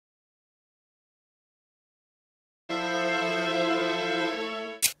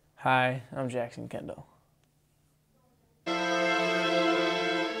Hi, I'm Jackson Kendall. Hi,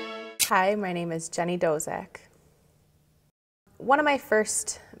 my name is Jenny-LNL. One of my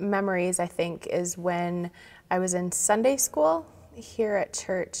first memories, I think, is when I was in Sunday school here at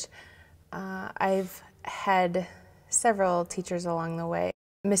church. I've had several teachers along the way.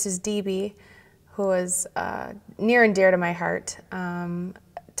 Mrs. Debe, who was near and dear to my heart,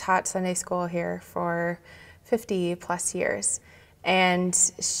 taught Sunday school here for 50 plus years. And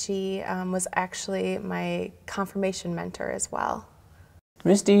she was actually my confirmation mentor as well.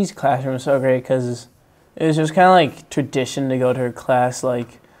 Miss Dee's classroom was so great because it was just kind of like tradition to go to her class.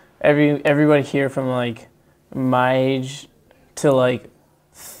 Like everybody here from like my age to like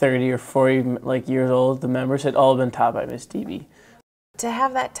 30 or 40 like years old, the members had all been taught by Miss Debe. To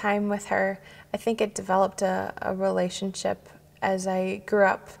have that time with her, I think it developed a relationship as I grew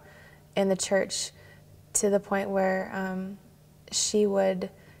up in the church to the point where she would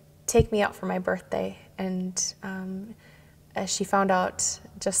take me out for my birthday, and as she found out,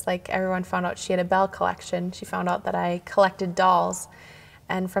 just like everyone found out she had a Bell collection, she found out that I collected dolls,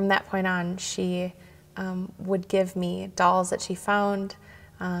 and from that point on she would give me dolls that she found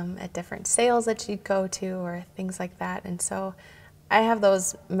at different sales that she'd go to or things like that. And so I have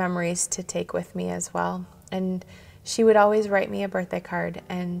those memories to take with me as well. And she would always write me a birthday card,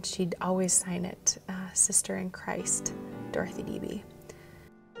 and she'd always sign it, Sister in Christ, Dorothy Debe.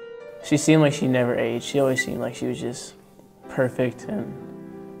 She seemed like she never aged. She always seemed like she was just perfect, and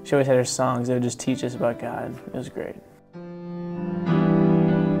she always had her songs that would just teach us about God. It was great.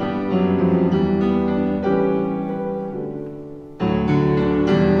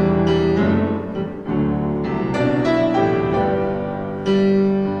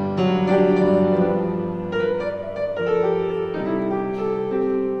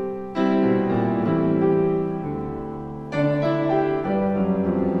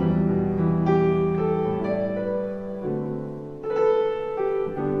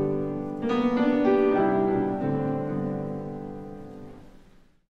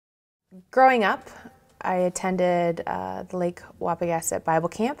 Growing up, I attended the Lake Wapagasset Bible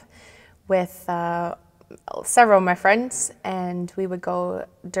Camp with several of my friends, and we would go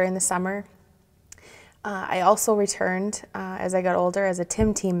during the summer. I also returned as I got older as a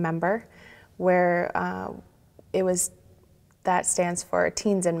TIM team member, where that stands for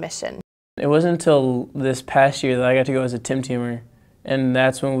Teens in Mission. It wasn't until this past year that I got to go as a TIM teamer, and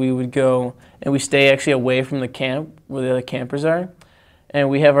that's when we would go and we stay actually away from the camp where the other campers are. And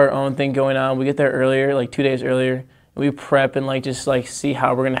we have our own thing going on. We get there earlier, like 2 days earlier. And we prep and just see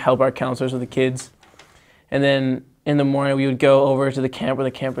how we're gonna help our counselors with the kids. And then in the morning we would go over to the camp where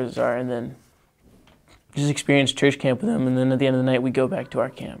the campers are and then just experience church camp with them. And then at the end of the night we go back to our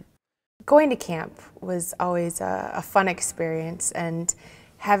camp. Going to camp was always a fun experience, and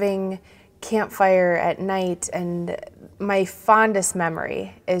having campfire at night, and my fondest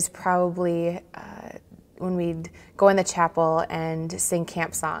memory is probably when we'd go in the chapel and sing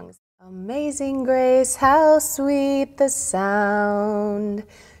camp songs. Amazing grace, how sweet the sound,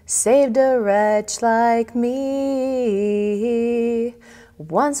 saved a wretch like me.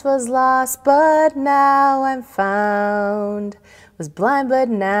 Once was lost, but now I'm found, was blind, but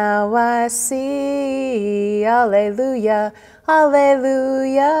now I see. Alleluia,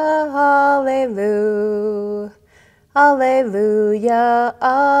 alleluia, alleluia. Alleluia,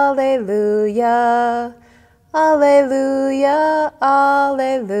 alleluia. Alleluia,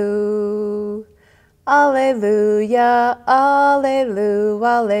 alleluia, alleluia, alleluia,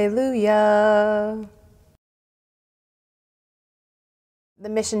 alleluia. The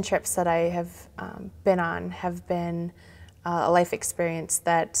mission trips that I have been on have been a life experience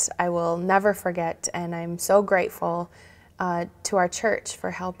that I will never forget, and I'm so grateful to our church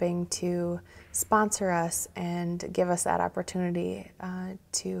for helping to sponsor us and give us that opportunity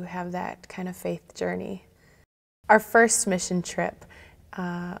to have that kind of faith journey. Our first mission trip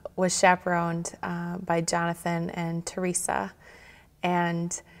was chaperoned by Jonathan and Teresa,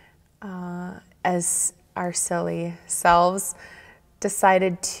 and as our silly selves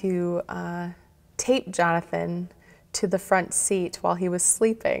decided to tape Jonathan to the front seat while he was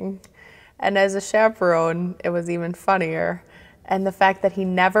sleeping. And as a chaperone, it was even funnier. And the fact that he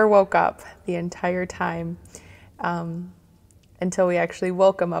never woke up the entire time until we actually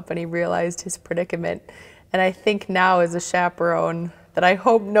woke him up and he realized his predicament. And I think now as a chaperone that I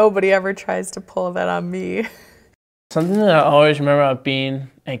hope nobody ever tries to pull that on me. Something that I always remember about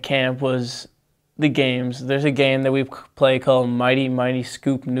being at camp was the games. There's a game that we play called Mighty Mighty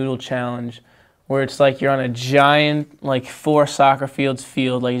Scoop Noodle Challenge, where it's like you're on a giant, like 4 soccer fields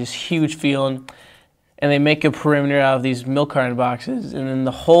field, like this huge field, and they make a perimeter out of these milk carton boxes, and then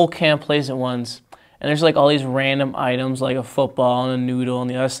the whole camp plays at once. And there's like all these random items like a football and a noodle on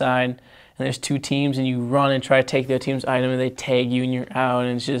the other side, and there's two teams, and you run and try to take the other team's item, and they tag you and you're out,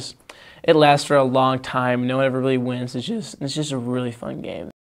 and it lasts for a long time. No one ever really wins. It's just a really fun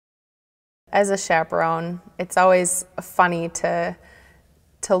game. As a chaperone, it's always funny to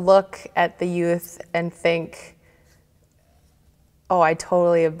look at the youth and think, oh, I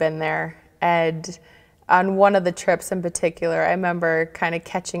totally have been there. And on one of the trips in particular, I remember kind of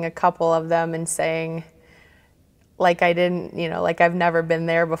catching a couple of them and saying, like I didn't, like I've never been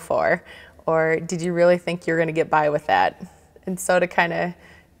there before, or did you really think you're going to get by with that? And so to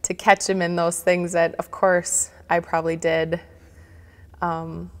catch them in those things that, of course, I probably did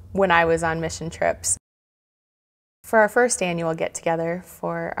when I was on mission trips. For our first annual get-together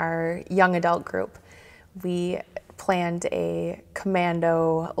for our young adult group, we planned a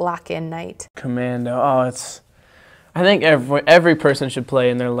commando lock-in night. Commando, I think every person should play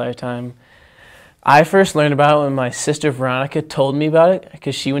in their lifetime. I first learned about it when my sister Veronica told me about it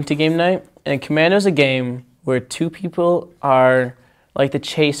because she went to game night. And commando is a game where two people are like the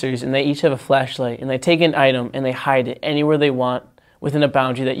chasers, and they each have a flashlight, and they take an item and they hide it anywhere they want within a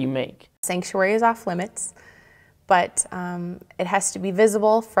boundary that you make. Sanctuary is off limits, but it has to be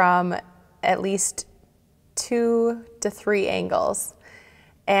visible from at least 2 to 3 angles,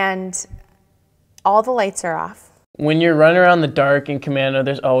 and all the lights are off. When you're running around the dark in commando,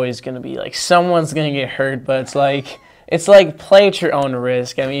 there's always going to be like someone's going to get hurt, but it's like play at your own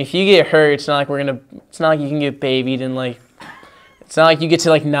risk. I mean, if you get hurt, it's not like you can get babied, and like it's not like you get to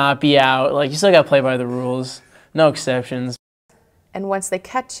like not be out. Like you still got to play by the rules. No exceptions. And once they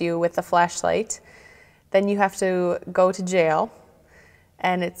catch you with the flashlight, then you have to go to jail.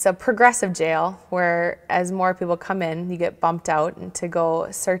 And it's a progressive jail where as more people come in, you get bumped out and to go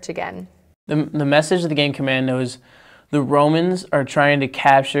search again. The message of the game Commando is the Romans are trying to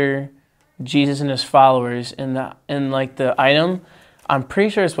capture Jesus and his followers, and like the item, I'm pretty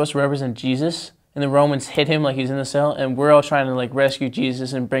sure it's supposed to represent Jesus, and the Romans hit him like he's in the cell, and we're all trying to like rescue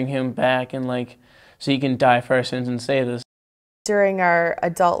Jesus and bring him back, and like so he can die for our sins and save us. During our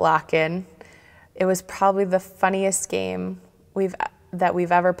adult lock-in, it was probably the funniest game that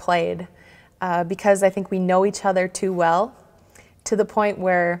we've ever played because I think we know each other too well, to the point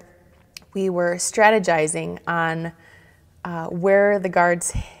where we were strategizing on where the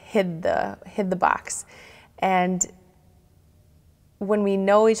guards hid the box. And when we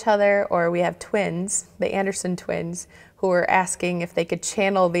know each other, or we have twins, the Anderson twins, who were asking if they could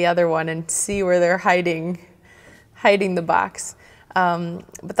channel the other one and see where they're hiding the box.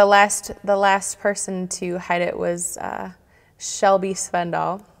 But the last person to hide it was Shelby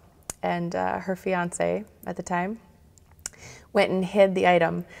Svendal, and her fiance at the time went and hid the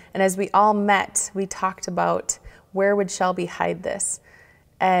item. And as we all met, we talked about where would Shelby hide this,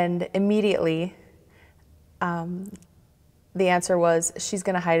 and immediately the answer was she's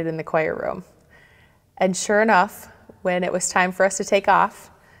going to hide it in the choir room. And sure enough, when it was time for us to take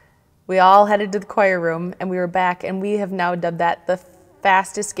off, we all headed to the choir room, and we were back, and we have now dubbed that the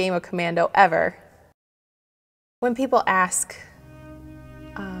fastest game of commando ever. When people ask,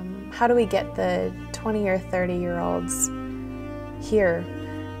 how do we get the 20 or 30-year-olds here?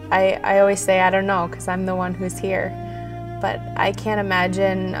 I always say, I don't know, because I'm the one who's here. But I can't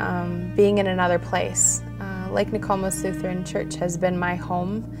imagine being in another place. Lake Nokomis Lutheran Church has been my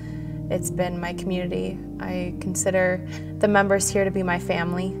home. It's been my community. I consider the members here to be my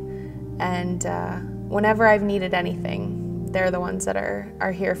family. And whenever I've needed anything, they're the ones that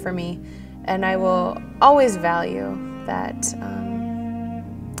are here for me. And I will always value that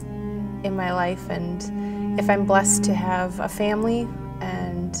in my life. And if I'm blessed to have a family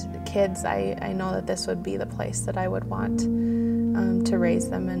and kids, I know that this would be the place that I would want to raise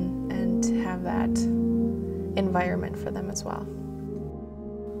them and have that environment for them as well.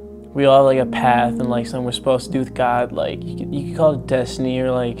 We all have like a path and like something we're supposed to do with God. Like you could call it destiny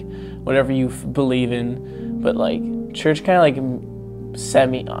or like whatever you believe in, but like church kind of like set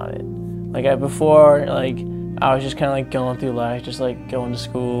me on it. Like before, like I was just kind of like going through life, just like going to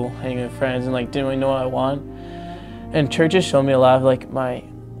school, hanging with friends, and like didn't really know what I want. And church has shown me a lot of like my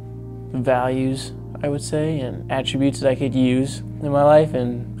values, I would say, and attributes that I could use in my life,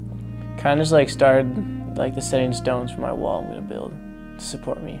 and kind of just like started like the setting stones for my wall I'm gonna build to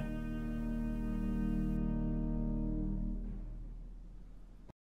support me.